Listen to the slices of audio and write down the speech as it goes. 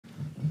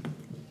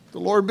The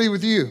Lord be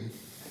with you.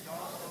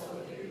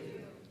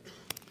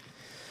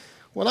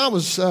 When I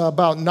was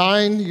about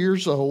 9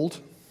 years old,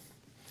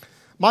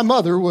 my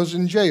mother was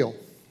in jail.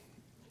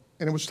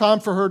 And it was time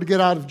for her to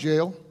get out of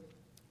jail,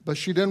 but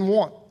she didn't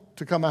want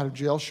to come out of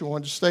jail. She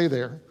wanted to stay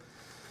there.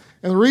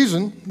 And the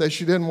reason that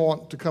she didn't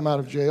want to come out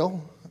of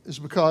jail is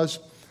because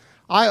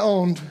I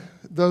owned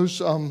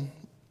those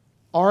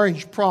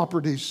orange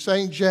properties,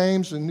 St.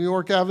 James and New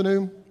York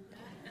Avenue,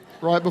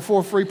 right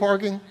before free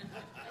parking.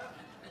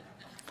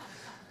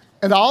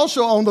 And I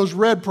also own those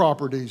red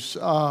properties,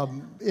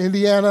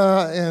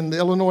 Indiana and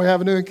Illinois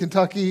Avenue in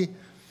Kentucky.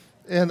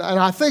 And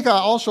I think I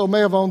also may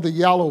have owned the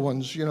yellow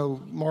ones,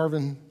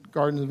 Marvin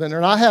Gardens and Ventnor.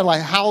 And I had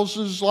like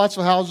houses, lots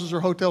of houses or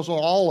hotels on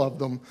all of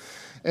them.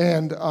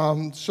 And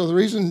so the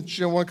reason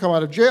she didn't want to come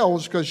out of jail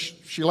was because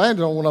she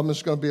landed on one of them.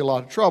 It's going to be a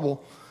lot of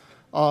trouble.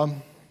 What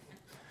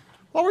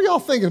were y'all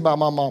thinking about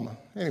my mama?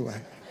 Anyway.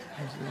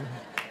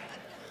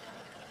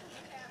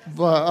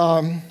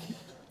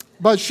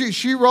 But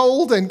she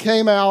rolled and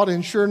came out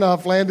and sure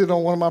enough landed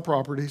on one of my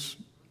properties.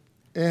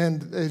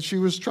 And she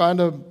was trying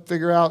to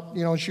figure out,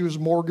 she was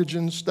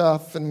mortgaging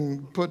stuff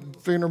and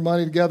figuring her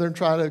money together and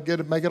trying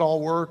to make it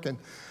all work. And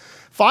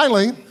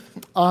finally,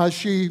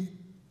 she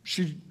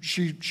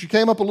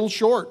came up a little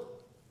short.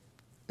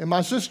 And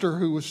my sister,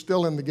 who was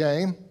still in the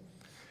game,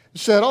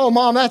 said, "Oh,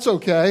 Mom, that's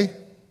okay.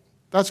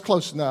 That's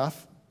close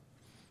enough."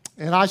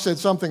 And I said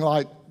something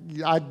like,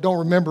 "I don't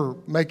remember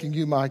making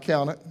you my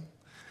accountant."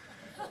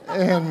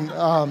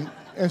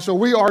 And so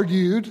we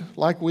argued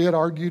like we had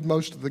argued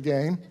most of the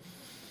game.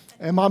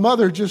 And my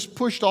mother just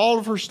pushed all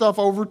of her stuff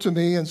over to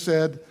me and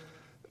said,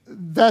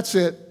 "That's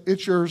it.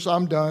 It's yours.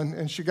 I'm done."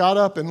 And she got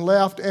up and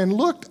left and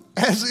looked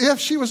as if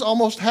she was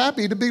almost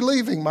happy to be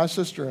leaving my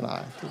sister and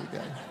I to the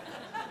game.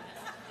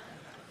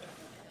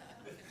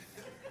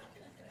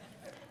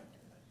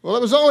 Well,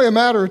 it was only a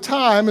matter of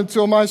time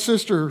until my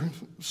sister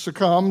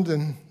succumbed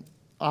and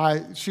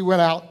she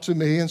went out to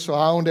me, and so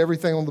I owned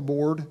everything on the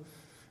board.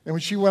 And when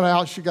she went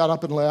out, she got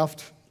up and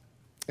left.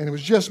 And it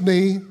was just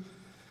me.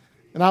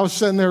 And I was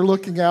sitting there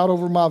looking out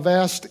over my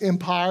vast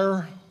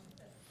empire.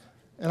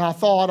 And I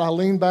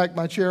leaned back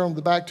my chair on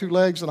the back two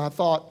legs, and I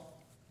thought,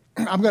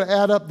 I'm going to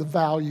add up the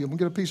value. I'm going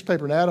to get a piece of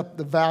paper and add up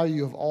the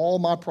value of all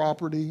my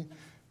property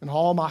and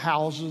all my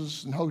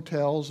houses and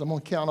hotels. I'm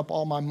going to count up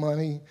all my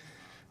money,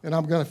 and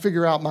I'm going to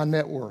figure out my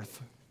net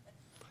worth.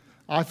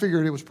 I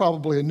figured it was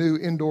probably a new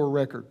indoor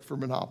record for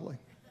Monopoly.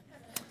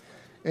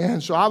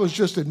 And so I was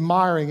just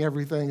admiring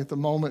everything at the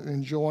moment and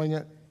enjoying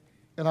it.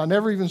 And I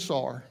never even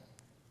saw her.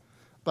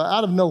 But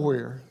out of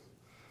nowhere,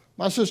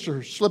 my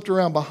sister slipped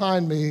around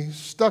behind me,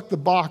 stuck the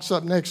box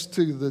up next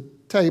to the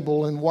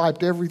table, and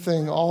wiped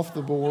everything off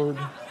the board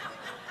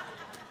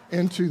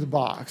into the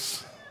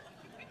box.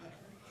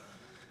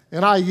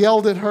 And I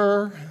yelled at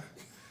her,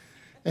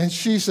 and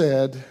she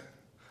said,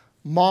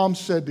 "Mom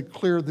said to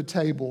clear the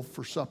table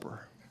for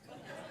supper."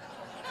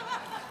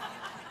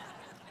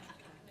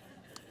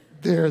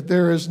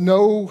 There is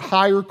no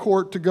higher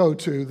court to go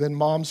to than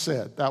Mom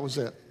said. That was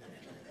it.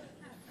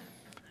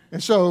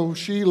 And so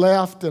she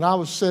left, and I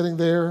was sitting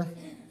there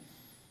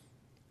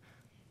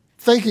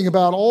thinking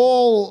about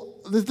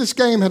all that this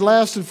game had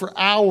lasted for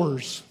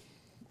hours.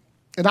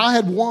 And I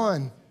had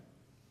won.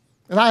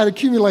 And I had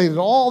accumulated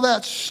all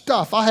that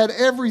stuff. I had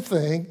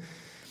everything.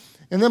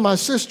 And then my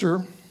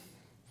sister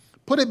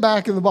put it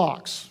back in the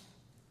box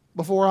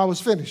before I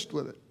was finished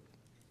with it.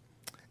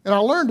 And I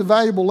learned a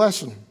valuable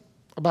lesson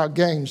about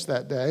games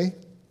that day.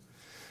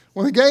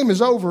 When the game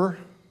is over,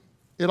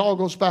 it all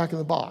goes back in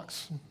the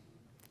box.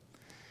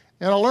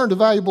 And I learned a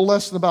valuable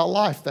lesson about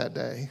life that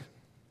day,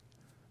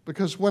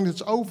 because when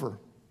it's over,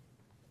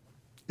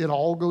 it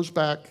all goes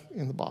back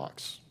in the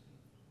box.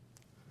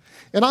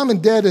 And I'm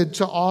indebted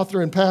to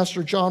author and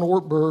pastor John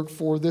Ortberg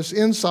for this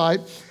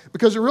insight,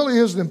 because it really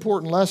is an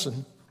important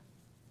lesson.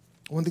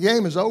 When the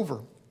game is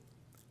over,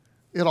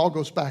 it all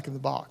goes back in the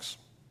box.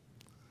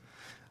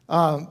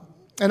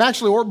 And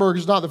actually, Ortberg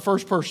is not the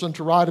first person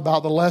to write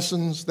about the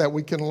lessons that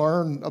we can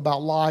learn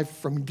about life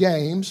from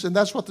games, and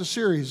that's what the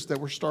series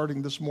that we're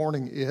starting this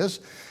morning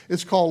is.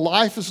 It's called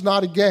Life is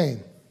Not a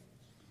Game.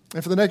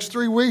 And for the next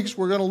 3 weeks,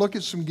 we're going to look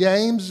at some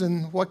games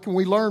and what can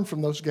we learn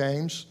from those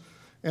games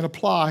and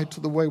apply to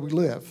the way we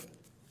live.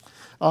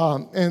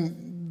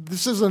 And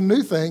this is a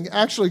new thing.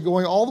 Actually,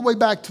 going all the way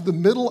back to the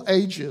Middle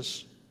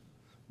Ages,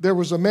 there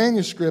was a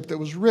manuscript that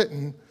was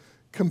written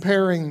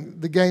comparing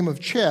the game of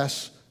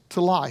chess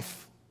to life.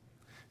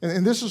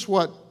 And this is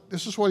what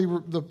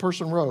the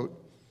person wrote.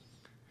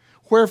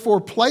 "Wherefore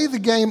play the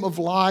game of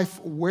life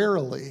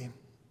warily,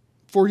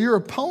 for your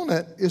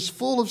opponent is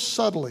full of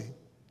subtlety,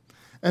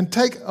 and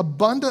take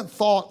abundant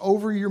thought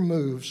over your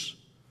moves,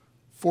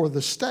 for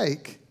the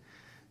stake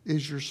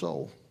is your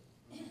soul."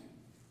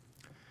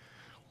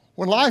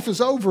 When life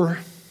is over,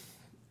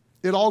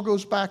 it all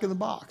goes back in the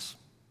box.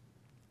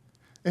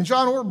 And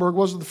John Ortberg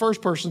wasn't the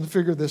first person to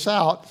figure this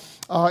out,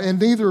 and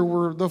neither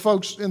were the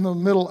folks in the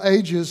Middle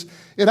Ages.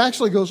 It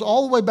actually goes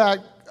all the way back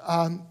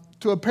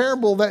to a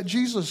parable that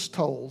Jesus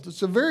told.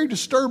 It's a very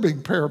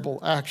disturbing parable,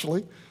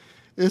 actually.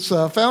 It's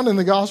found in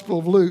the Gospel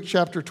of Luke,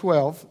 chapter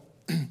 12.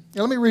 And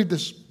let me read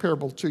this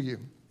parable to you.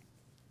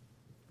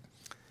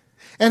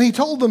 And he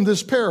told them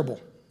this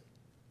parable.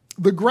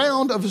 The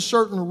ground of a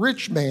certain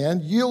rich man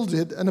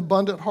yielded an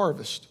abundant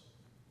harvest.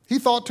 He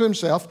thought to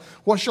himself,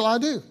 what shall I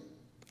do?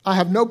 I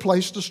have no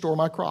place to store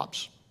my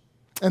crops.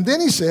 And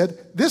then he said,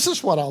 this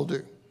is what I'll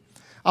do.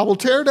 I will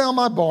tear down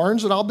my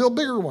barns and I'll build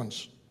bigger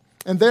ones.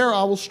 And there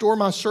I will store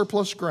my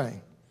surplus grain.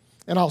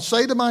 And I'll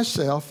say to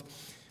myself,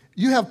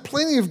 you have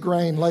plenty of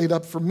grain laid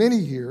up for many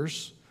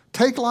years.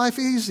 Take life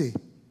easy.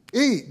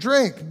 Eat,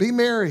 drink, be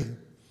merry.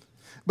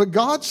 But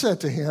God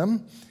said to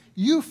him,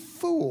 you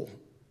fool.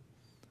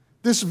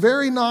 This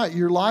very night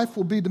your life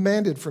will be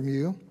demanded from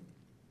you.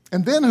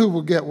 And then who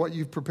will get what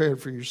you've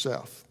prepared for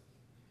yourself?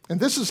 And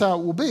this is how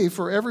it will be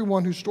for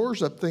everyone who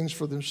stores up things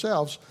for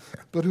themselves,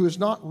 but who is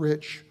not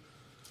rich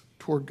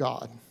toward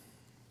God.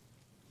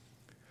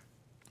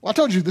 Well, I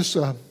told you this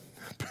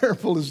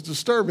parable is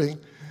disturbing.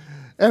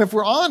 And if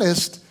we're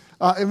honest,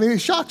 it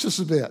shocks us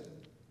a bit.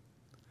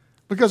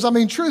 Because,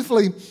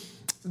 truthfully,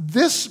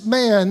 this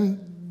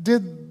man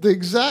did the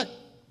exact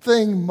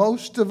thing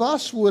most of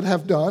us would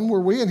have done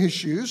were we in his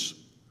shoes.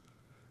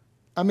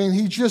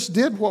 He just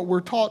did what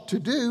we're taught to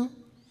do.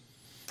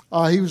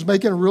 He was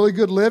making a really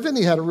good living.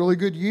 He had a really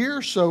good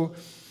year, so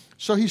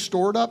he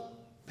stored up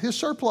his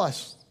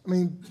surplus.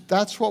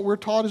 That's what we're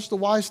taught is the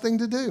wise thing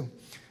to do.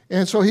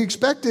 And so he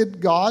expected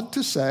God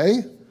to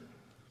say,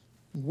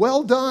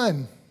 well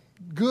done,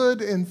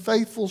 good and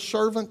faithful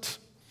servant.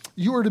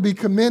 You are to be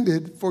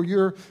commended for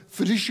your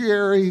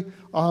fiduciary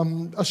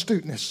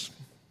astuteness.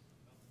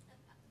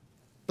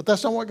 But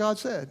that's not what God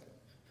said.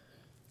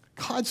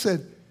 God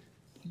said,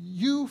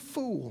 you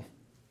fool.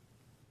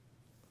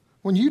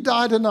 When you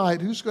die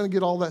tonight, who's going to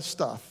get all that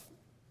stuff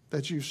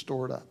that you've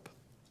stored up?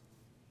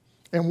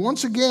 And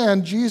once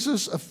again,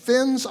 Jesus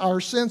offends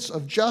our sense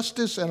of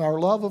justice and our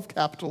love of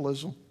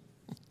capitalism.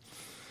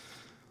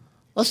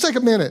 Let's take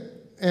a minute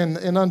and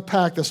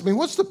unpack this.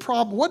 What's the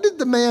problem? What did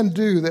the man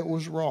do that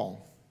was wrong?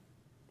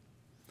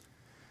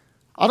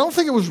 I don't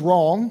think it was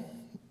wrong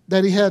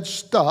that he had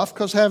stuff,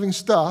 because having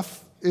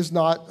stuff is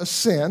not a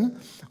sin.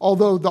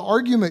 Although the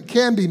argument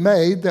can be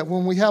made that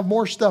when we have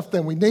more stuff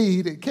than we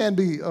need, it can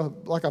be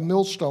like a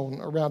millstone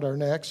around our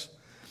necks.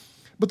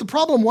 But the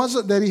problem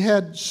wasn't that he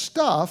had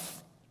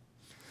stuff.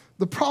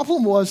 The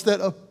problem was that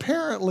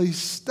apparently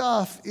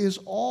stuff is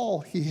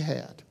all he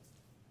had.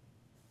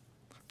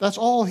 That's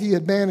all he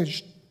had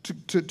managed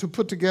to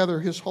put together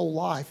his whole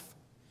life.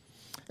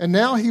 And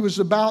now he was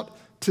about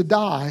to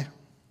die.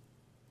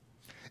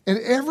 And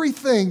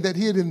everything that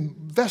he had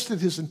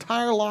invested his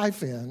entire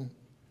life in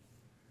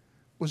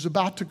was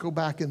about to go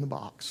back in the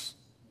box.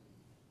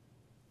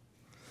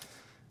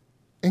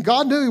 And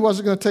God knew he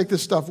wasn't going to take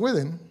this stuff with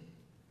him.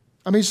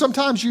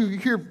 Sometimes you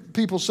hear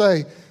people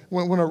say,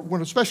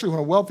 especially when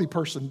a wealthy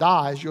person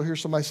dies, you'll hear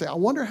somebody say, I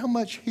wonder how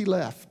much he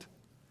left.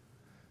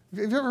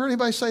 Have you ever heard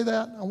anybody say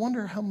that? I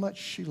wonder how much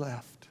she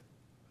left.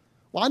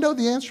 Well, I know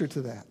the answer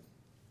to that.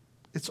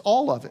 It's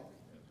all of it.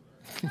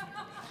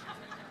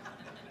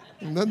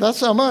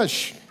 That's how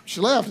much she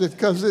left,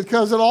 because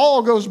it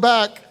all goes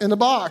back in the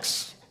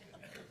box.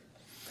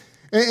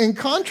 And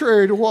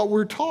contrary to what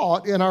we're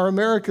taught in our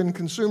American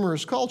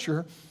consumerist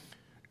culture,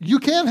 you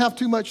can't have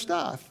too much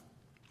stuff.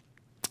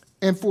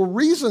 And for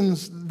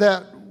reasons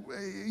that,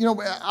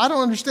 I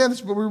don't understand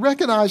this, but we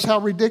recognize how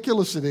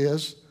ridiculous it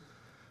is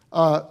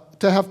to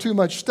have too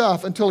much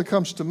stuff until it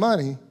comes to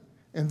money.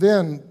 And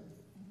then,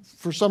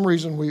 for some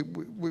reason,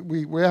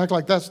 we act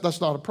like that's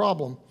not a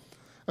problem.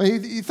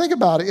 You think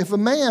about it.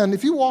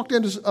 If you walked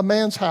into a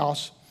man's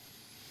house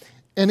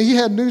and he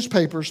had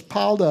newspapers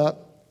piled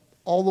up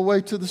all the way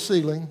to the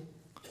ceiling,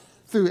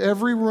 through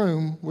every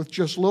room with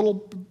just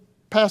little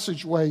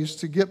passageways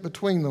to get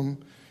between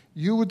them,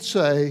 you would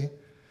say,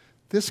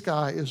 this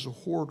guy is a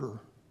hoarder.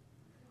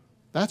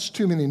 That's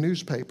too many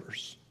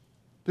newspapers.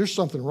 There's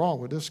something wrong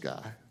with this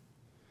guy.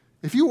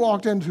 If you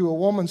walked into a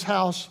woman's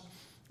house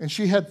and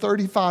she had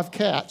 35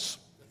 cats,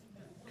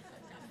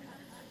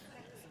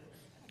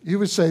 you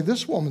would say,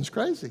 this woman's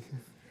crazy.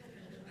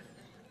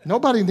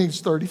 Nobody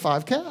needs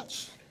 35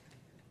 cats.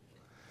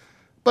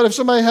 But if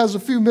somebody has a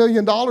few $1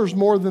 million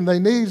more than they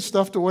need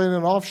stuffed away in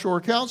an offshore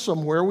account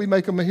somewhere, we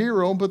make them a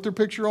hero and put their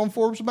picture on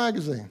Forbes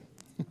magazine.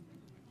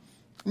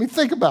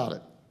 Think about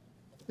it.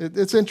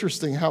 It's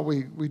interesting how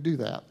we do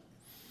that.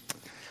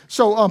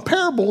 So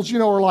parables,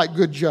 are like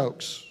good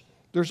jokes.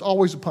 There's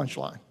always a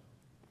punchline.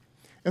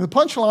 And the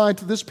punchline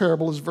to this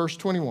parable is verse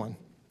 21.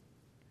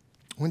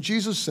 When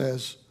Jesus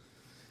says,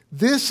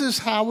 this is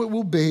how it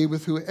will be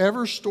with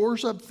whoever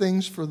stores up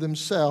things for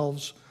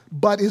themselves,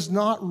 but is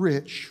not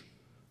rich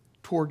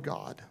toward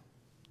God.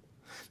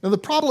 Now, the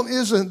problem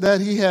isn't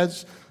that he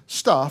has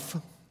stuff.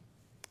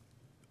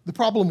 The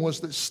problem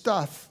was that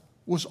stuff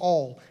was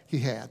all he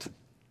had.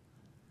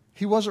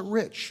 He wasn't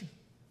rich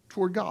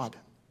toward God.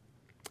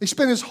 He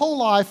spent his whole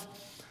life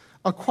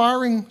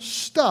acquiring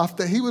stuff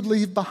that he would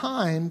leave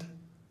behind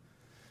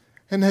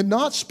and had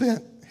not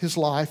spent his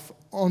life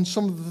on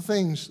some of the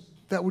things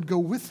that would go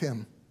with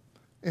him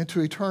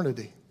into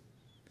eternity.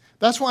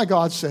 That's why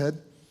God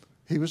said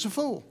he was a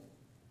fool.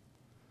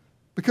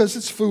 Because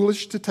it's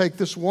foolish to take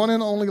this one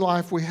and only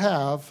life we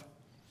have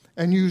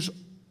and use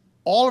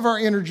all of our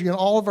energy and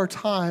all of our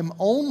time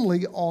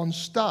only on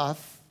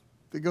stuff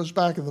that goes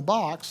back in the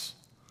box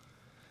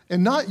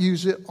and not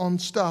use it on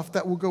stuff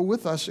that will go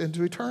with us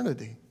into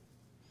eternity.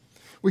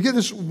 We get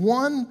this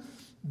one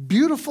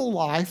beautiful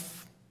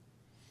life,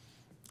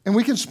 and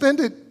we can spend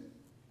it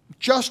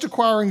just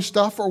acquiring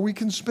stuff, or we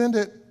can spend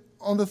it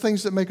on the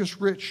things that make us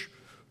rich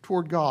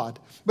toward God.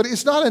 But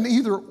it's not an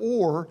either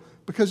or,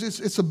 because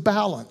it's a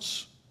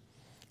balance.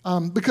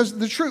 Because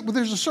the truth,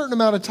 there's a certain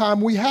amount of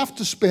time we have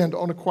to spend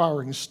on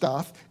acquiring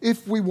stuff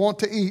if we want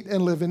to eat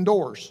and live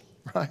indoors,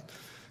 right?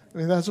 I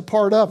mean, that's a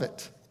part of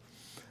it.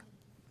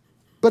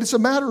 But it's a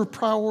matter of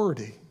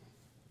priority.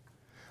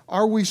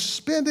 Are we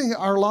spending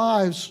our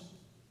lives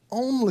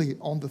only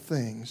on the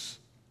things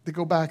that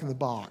go back in the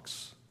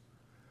box?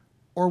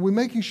 Or are we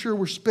making sure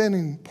we're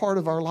spending part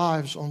of our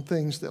lives on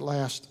things that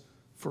last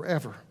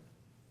forever?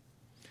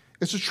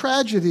 It's a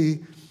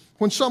tragedy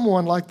when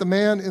someone like the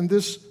man in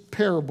this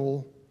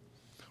parable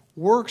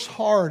works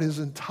hard his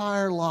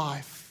entire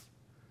life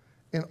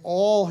and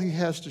all he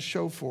has to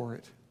show for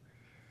it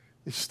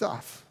is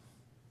stuff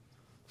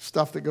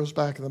that goes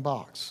back in the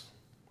box.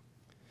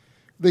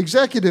 The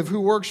executive who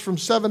works from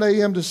 7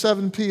 a.m. to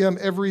 7 p.m.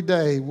 every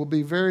day will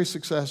be very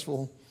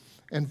successful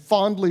and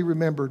fondly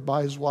remembered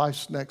by his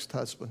wife's next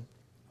husband.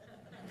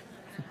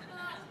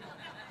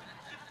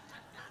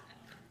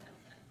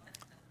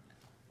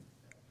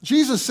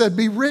 Jesus said,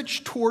 be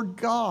rich toward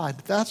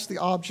God. That's the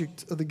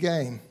object of the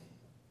game.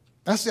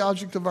 That's the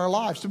object of our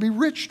lives, to be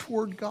rich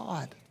toward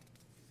God.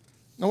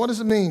 Now, what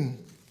does it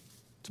mean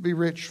to be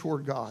rich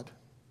toward God?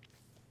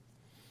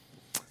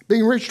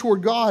 Being rich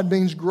toward God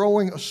means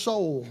growing a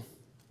soul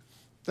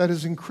that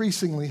is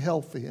increasingly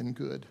healthy and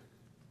good.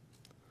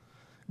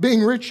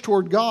 Being rich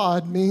toward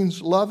God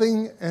means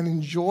loving and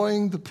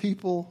enjoying the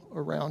people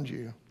around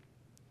you.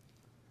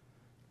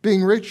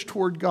 Being rich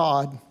toward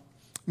God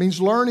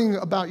means learning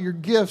about your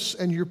gifts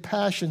and your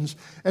passions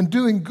and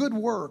doing good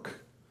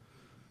work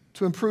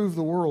to improve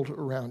the world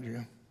around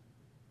you.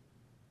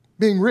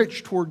 Being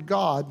rich toward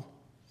God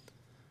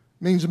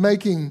means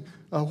making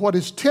what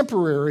is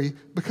temporary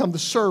become the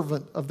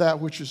servant of that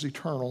which is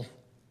eternal.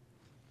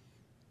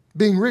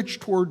 Being rich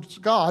towards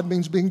God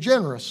means being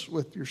generous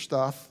with your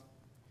stuff.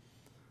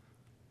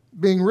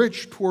 Being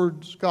rich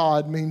towards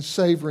God means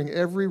savoring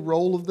every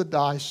roll of the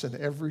dice and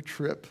every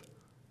trip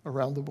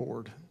around the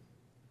board.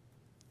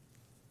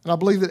 And I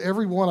believe that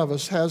every one of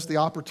us has the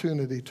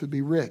opportunity to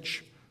be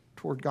rich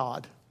toward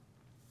God.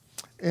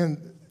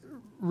 And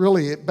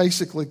really, it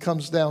basically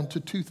comes down to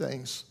two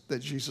things that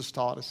Jesus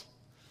taught us.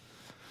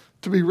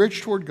 To be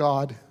rich toward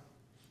God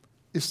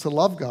is to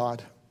love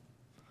God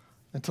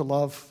and to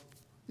love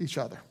each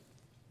other.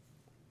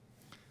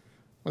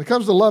 When it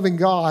comes to loving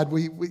God,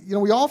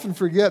 we often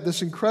forget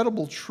this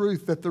incredible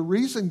truth that the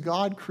reason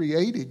God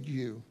created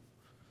you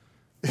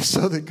is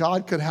so that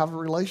God could have a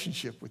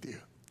relationship with you.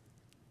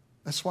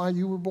 That's why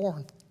you were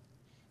born,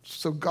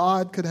 so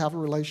God could have a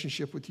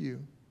relationship with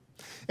you.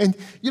 And,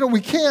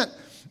 we can't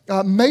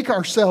make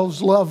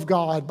ourselves love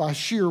God by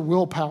sheer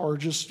willpower,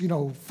 just,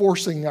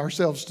 forcing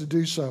ourselves to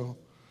do so.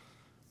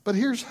 But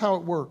here's how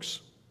it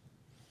works.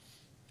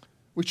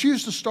 We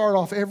choose to start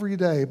off every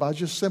day by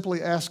just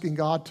simply asking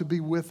God to be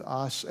with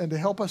us and to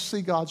help us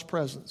see God's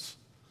presence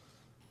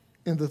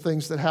in the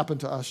things that happen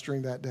to us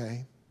during that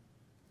day.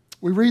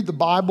 We read the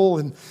Bible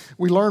and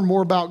we learn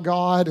more about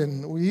God,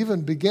 and we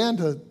even begin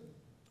to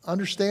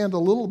understand a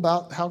little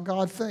about how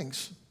God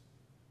thinks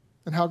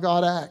and how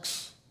God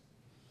acts.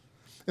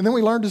 And then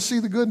we learn to see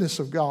the goodness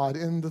of God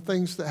in the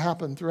things that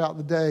happen throughout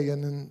the day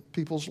and in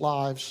people's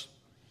lives.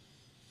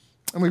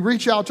 And we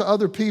reach out to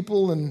other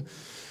people and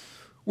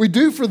we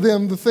do for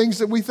them the things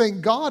that we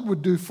think God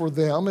would do for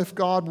them if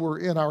God were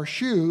in our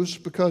shoes,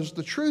 because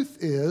the truth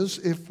is,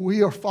 if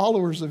we are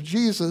followers of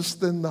Jesus,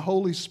 then the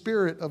Holy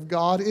Spirit of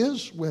God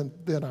is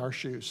within our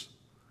shoes.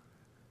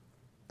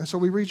 And so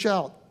we reach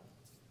out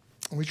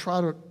and we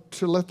try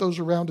to let those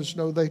around us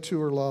know they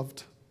too are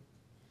loved.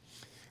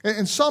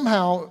 And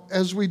somehow,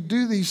 as we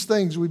do these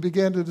things, we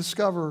begin to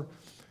discover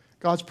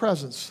God's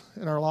presence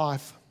in our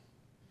life.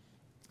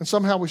 And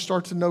somehow we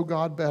start to know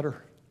God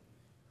better.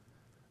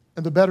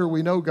 And the better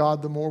we know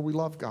God, the more we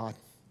love God.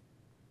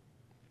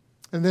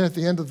 And then at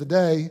the end of the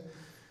day,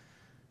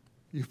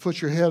 you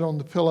put your head on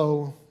the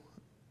pillow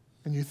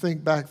and you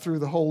think back through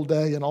the whole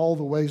day and all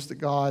the ways that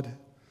God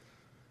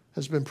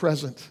has been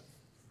present.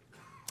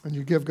 And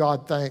you give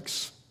God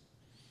thanks.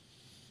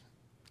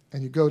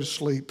 And you go to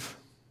sleep.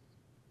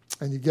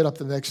 And you get up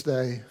the next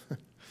day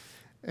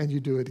and you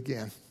do it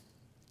again.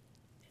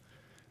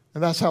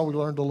 And that's how we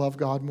learn to love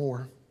God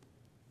more.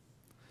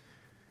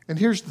 And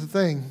here's the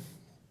thing.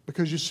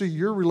 Because you see,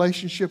 your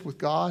relationship with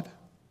God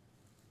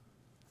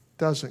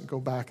doesn't go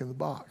back in the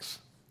box.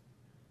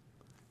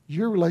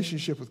 Your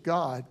relationship with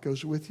God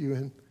goes with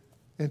you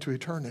into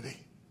eternity.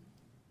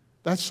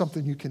 That's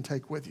something you can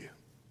take with you.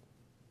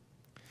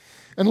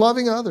 And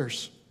loving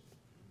others.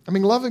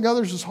 Loving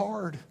others is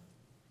hard.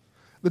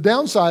 The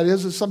downside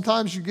is that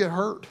sometimes you get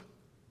hurt.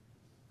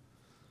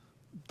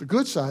 The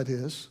good side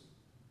is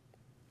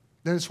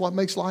that it's what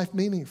makes life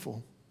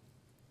meaningful.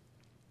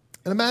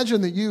 And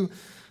imagine that you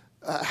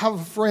have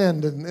a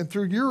friend, and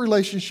through your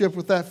relationship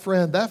with that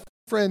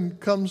friend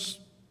comes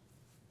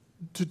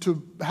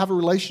to have a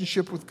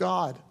relationship with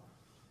God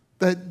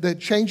that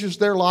changes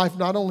their life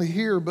not only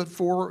here but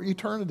for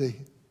eternity.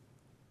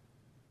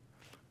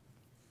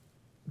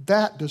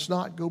 That does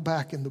not go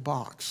back in the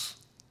box.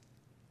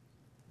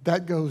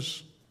 That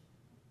goes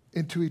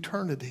into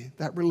eternity.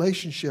 That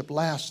relationship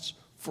lasts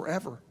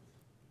forever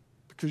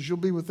because you'll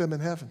be with them in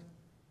heaven.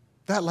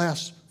 That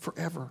lasts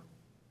forever.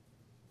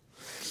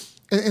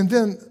 And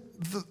then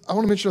I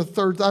want to mention a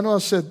third. I know I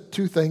said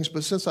two things,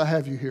 but since I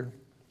have you here,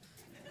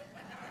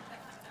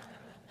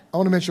 I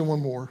want to mention one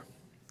more.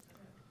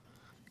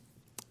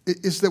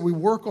 It's that we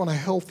work on a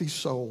healthy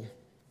soul.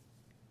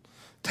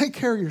 Take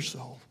care of your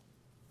soul.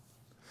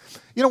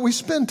 You know, we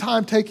spend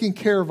time taking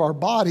care of our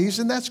bodies,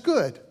 and that's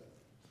good.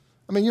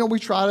 I mean, you know, we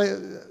try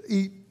to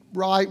eat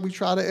right. We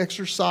try to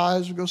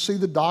exercise. We go see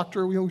the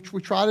doctor.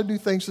 We try to do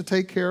things to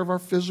take care of our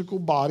physical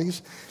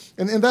bodies.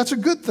 And that's a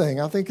good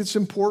thing. I think it's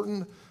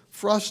important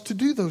for us to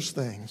do those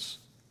things.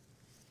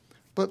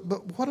 But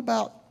what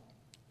about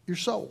your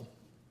soul?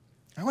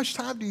 How much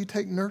time do you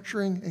take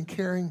nurturing and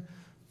caring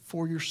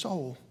for your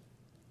soul?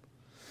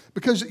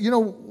 Because, you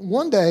know,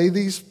 one day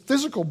these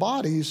physical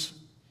bodies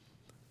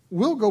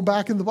will go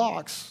back in the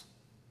box.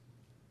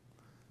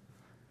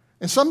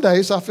 And some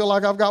days I feel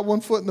like I've got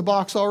one foot in the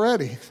box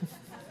already.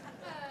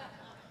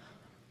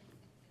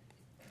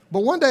 But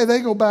one day they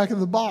go back in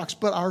the box,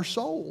 but our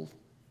soul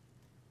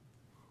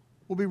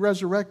will be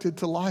resurrected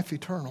to life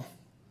eternal.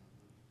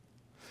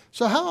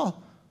 So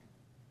how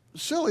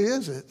silly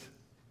is it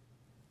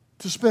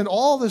to spend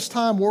all this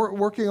time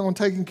working on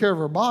taking care of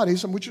our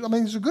bodies, which, I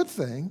mean, is a good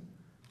thing.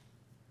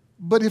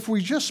 But if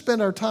we just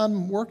spend our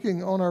time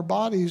working on our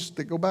bodies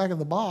that go back in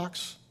the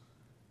box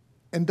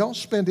and don't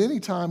spend any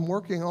time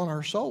working on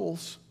our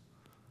souls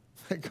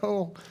that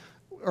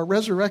are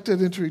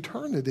resurrected into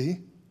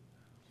eternity,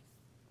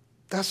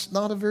 that's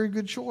not a very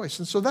good choice.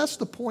 And so that's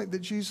the point that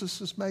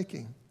Jesus is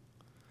making.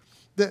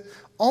 That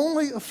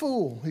only a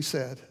fool, he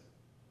said,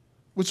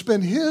 would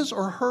spend his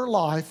or her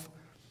life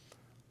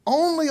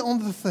only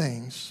on the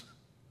things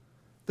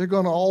they're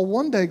going to all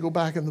one day go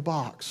back in the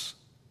box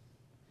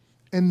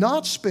and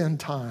not spend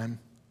time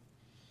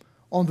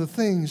on the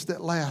things that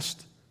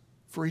last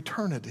for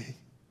eternity,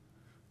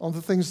 on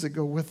the things that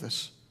go with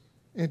us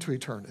into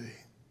eternity.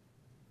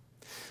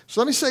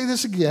 So let me say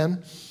this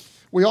again.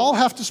 We all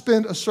have to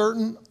spend a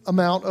certain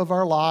amount of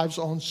our lives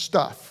on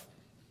stuff.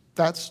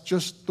 That's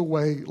just the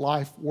way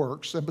life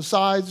works. And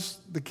besides,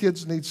 the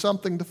kids need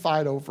something to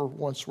fight over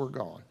once we're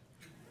gone.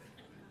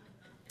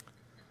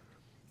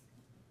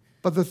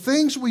 But the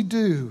things we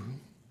do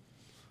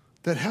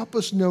that help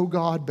us know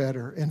God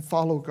better and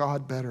follow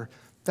God better,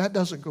 that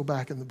doesn't go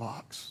back in the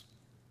box.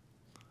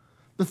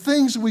 The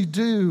things we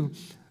do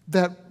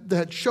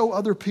that show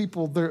other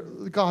people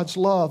God's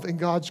love and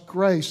God's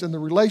grace and the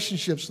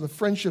relationships and the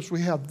friendships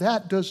we have,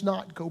 that does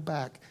not go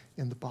back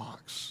in the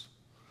box.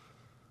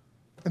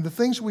 And the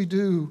things we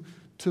do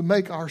to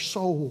make our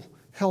soul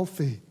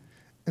healthy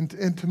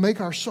and to make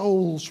our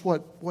souls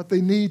what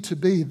they need to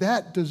be,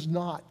 that does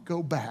not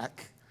go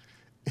back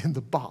in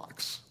the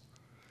box.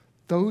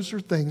 Those are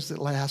things that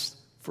last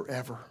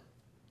forever.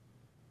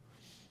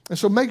 And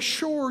so make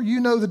sure you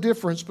know the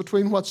difference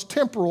between what's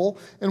temporal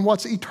and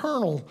what's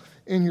eternal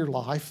in your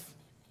life.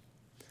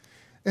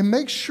 And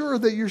make sure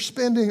that you're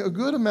spending a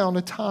good amount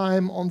of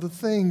time on the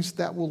things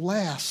that will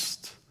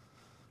last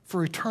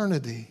for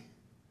eternity.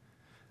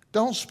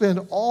 Don't spend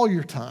all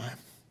your time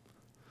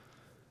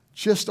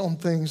just on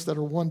things that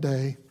are one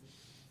day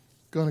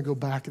going to go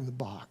back in the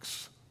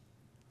box.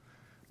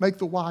 Make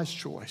the wise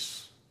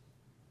choice.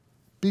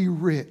 Be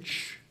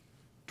rich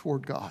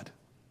toward God.